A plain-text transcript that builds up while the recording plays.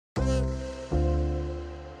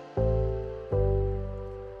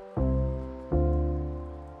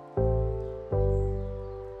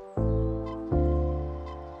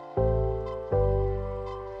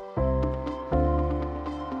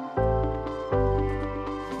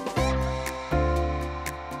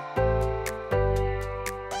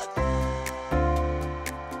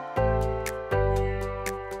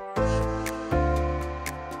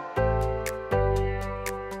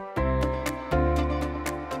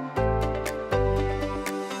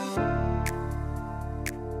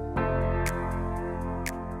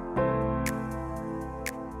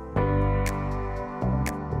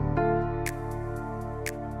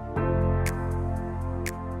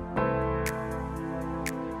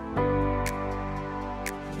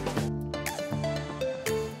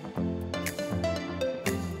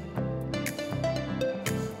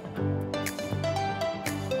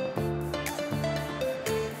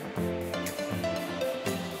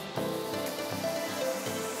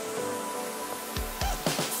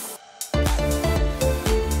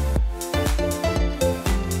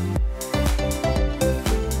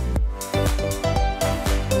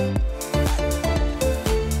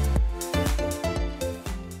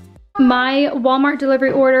My Walmart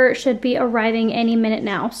delivery order should be arriving any minute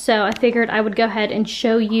now, so I figured I would go ahead and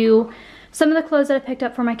show you some of the clothes that I picked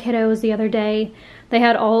up for my kiddos the other day. They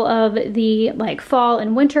had all of the like fall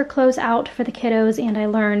and winter clothes out for the kiddos, and I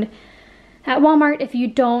learned at Walmart if you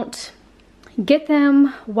don't get them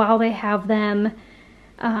while they have them,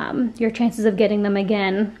 your chances of getting them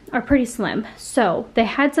again are pretty slim. So they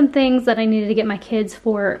had some things that I needed to get my kids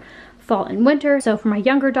for fall and winter. So for my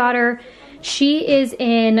younger daughter, she is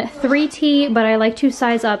in 3T, but I like to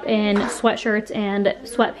size up in sweatshirts and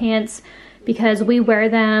sweatpants because we wear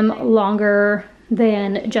them longer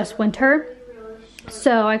than just winter.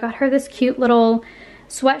 So I got her this cute little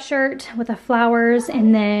sweatshirt with the flowers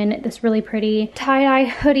and then this really pretty tie-dye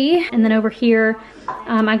hoodie. And then over here,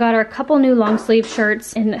 I got her a couple new long sleeve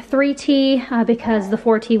shirts in 3T because the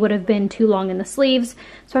 4T would have been too long in the sleeves.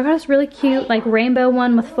 So I got this really cute like rainbow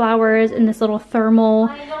one with flowers and this little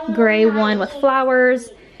thermal gray one with flowers.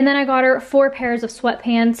 And then I got her 4 pairs of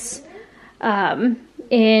sweatpants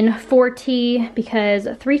in 4T because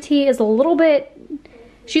 3T is a little bit,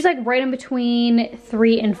 she's like right in between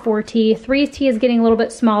 3 and 4T. 3T is getting a little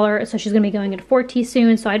bit smaller, so she's gonna be going into 4T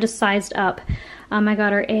soon, so I just sized up. I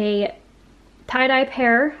got her a tie-dye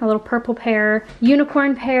pair, a little purple pair,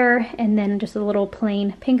 unicorn pair, and then just a little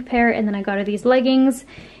plain pink pair, and then I got her these leggings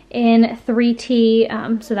in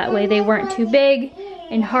 3T, so that way they weren't too big,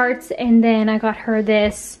 in hearts, and then I got her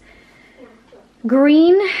this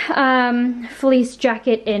green fleece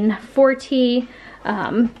jacket in 4T,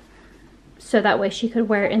 so that way she could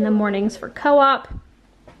wear it in the mornings for co-op.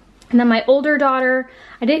 And then my older daughter,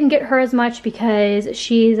 I didn't get her as much because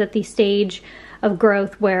she's at the stage of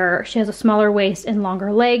growth where she has a smaller waist and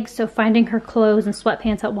longer legs, so finding her clothes and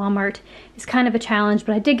sweatpants at Walmart is kind of a challenge,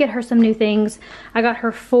 but I did get her some new things. I got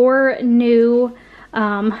her 4 new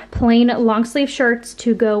plain long sleeve shirts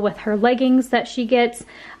to go with her leggings that she gets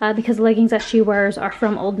because the leggings that she wears are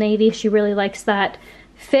from Old Navy. She really likes that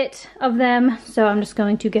fit of them, so I'm just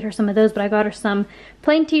going to get her some of those, but I got her some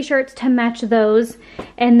plain t-shirts to match those.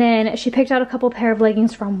 And then she picked out a couple pair of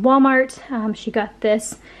leggings from Walmart. She got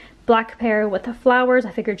this black pair with the flowers.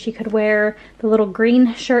 I figured she could wear the little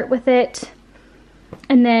green shirt with it.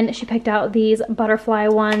 And then she picked out these butterfly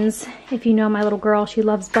ones. If you know my little girl, she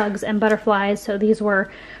loves bugs and butterflies, so these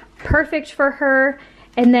were perfect for her.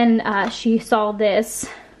 And then she saw this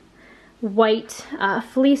white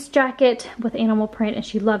fleece jacket with animal print and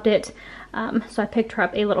she loved it, so I picked her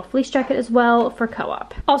up a little fleece jacket as well for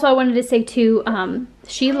co-op. Also, I wanted to say too,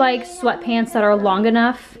 she likes sweatpants that are long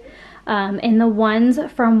enough, and the ones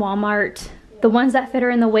from Walmart, the ones that fit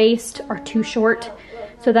her in the waist, are too short,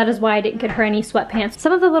 so that is why I didn't get her any sweatpants.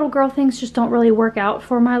 Some of the little girl things just don't really work out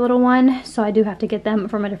for my little one, so I do have to get them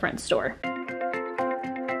from a different store.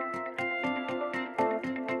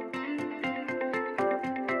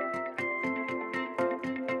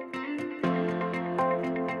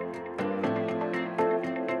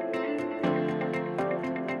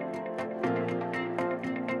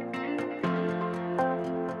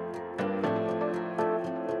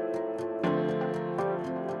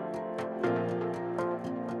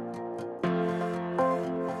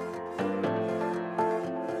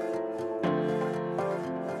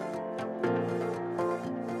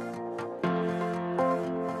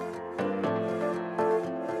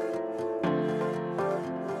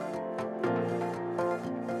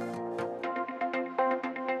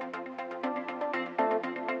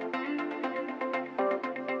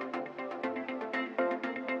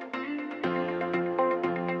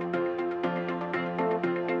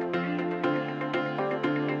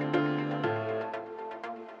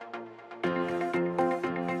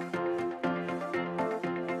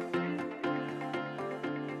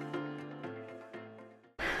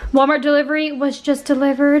 Walmart delivery was just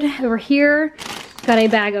delivered. Over here, got a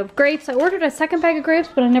bag of grapes. I ordered a second bag of grapes,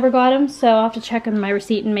 but I never got them, so I'll have to check on my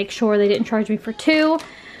receipt and make sure they didn't charge me for 2.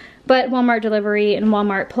 But Walmart delivery and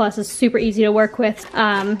Walmart Plus is super easy to work with.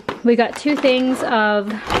 We got 2 things of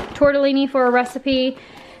tortellini for a recipe,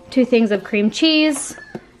 2 things of cream cheese,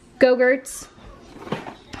 Go-Gurts,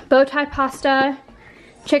 bow tie pasta,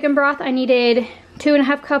 chicken broth. I needed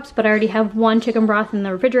 2.5 cups, but I already have 1 chicken broth in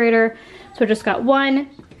the refrigerator, so I just got 1.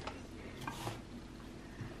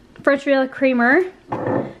 French vanilla creamer,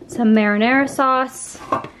 some marinara sauce,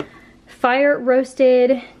 fire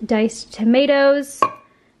roasted diced tomatoes,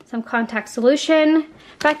 some contact solution.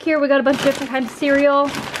 Back here we got a bunch of different kinds of cereal.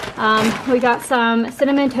 We got some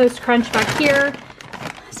Cinnamon Toast Crunch back here,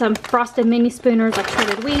 some Frosted Mini Spooners like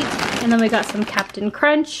shredded wheat, and then we got some Captain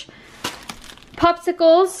Crunch.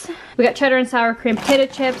 Popsicles, we got cheddar and sour cream potato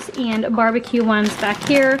chips and barbecue ones back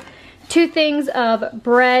here. 2 things of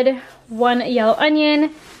bread, 1 yellow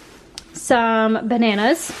onion, some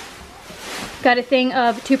bananas. Got a thing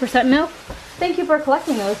of 2% milk. Thank you for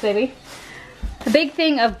collecting those, baby. A big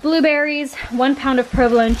thing of blueberries, 1 pound of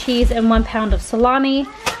provolone cheese, and 1 pound of salami.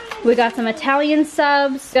 We got some Italian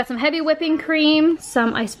subs, got some heavy whipping cream,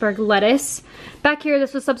 some iceberg lettuce. Back here,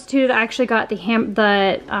 this was substituted. I actually got the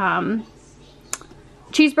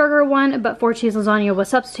cheeseburger one, but 4 cheese lasagna was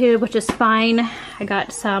substituted, which is fine. I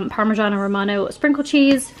got some Parmesan and Romano sprinkle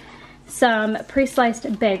cheese, some pre-sliced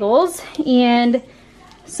bagels, and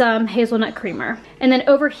some hazelnut creamer. And then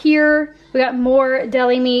over here, we got more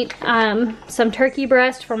deli meat, some turkey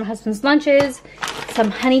breast for my husband's lunches,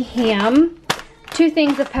 some honey ham, 2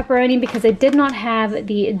 things of pepperoni because I did not have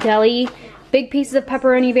the deli big pieces of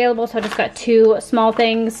pepperoni available, so I just got 2 small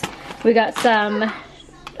things. We got some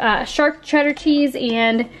sharp cheddar cheese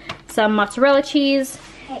and some mozzarella cheese.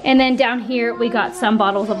 And then down here we got some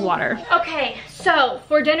bottles of water. Okay, so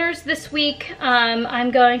for dinners this week,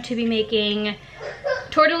 I'm going to be making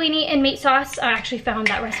tortellini and meat sauce. I actually found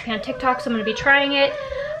that recipe on TikTok, so I'm gonna be trying it.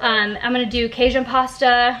 I'm gonna do Cajun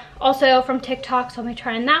pasta, also from TikTok, so I'll be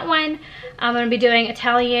trying that one. I'm gonna be doing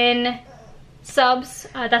Italian subs,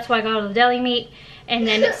 that's why I got all the deli meat, and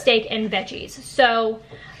then steak and veggies. So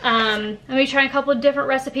I'm gonna be trying a couple of different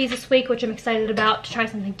recipes this week, which I'm excited about, to try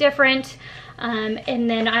something different. And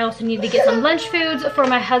then I also need to get some lunch foods for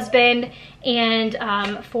my husband, and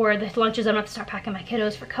for the lunches I'm gonna have to start packing my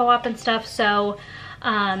kiddos for co-op and stuff. So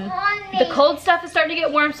the cold stuff is starting to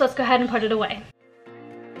get warm, so let's go ahead and put it away.